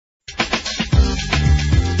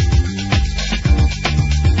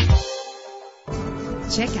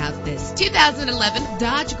Check out this 2011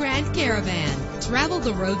 Dodge Grand Caravan. Travel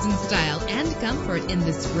the roads in style and comfort in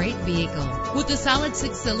this great vehicle. With a solid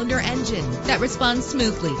 6-cylinder engine that responds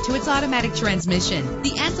smoothly to its automatic transmission,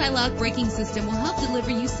 the anti-lock braking system will help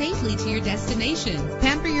deliver you safely to your destination.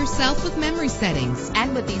 Pamper yourself with memory settings.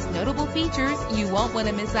 And with these notable features, you won't want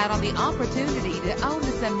to miss out on the opportunity to own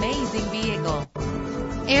this amazing vehicle.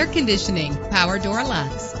 Air conditioning, power door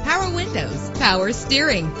locks, power windows, power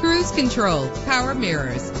steering, cruise control, power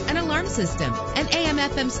mirrors, an alarm system, an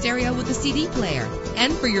AM/FM stereo with a CD player.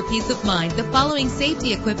 And for your peace of mind, the following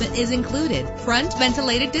safety equipment is included: front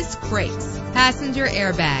ventilated disc brakes, passenger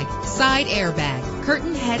airbag, side airbag,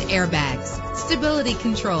 curtain head airbags, stability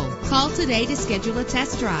control. Call today to schedule a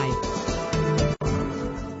test drive.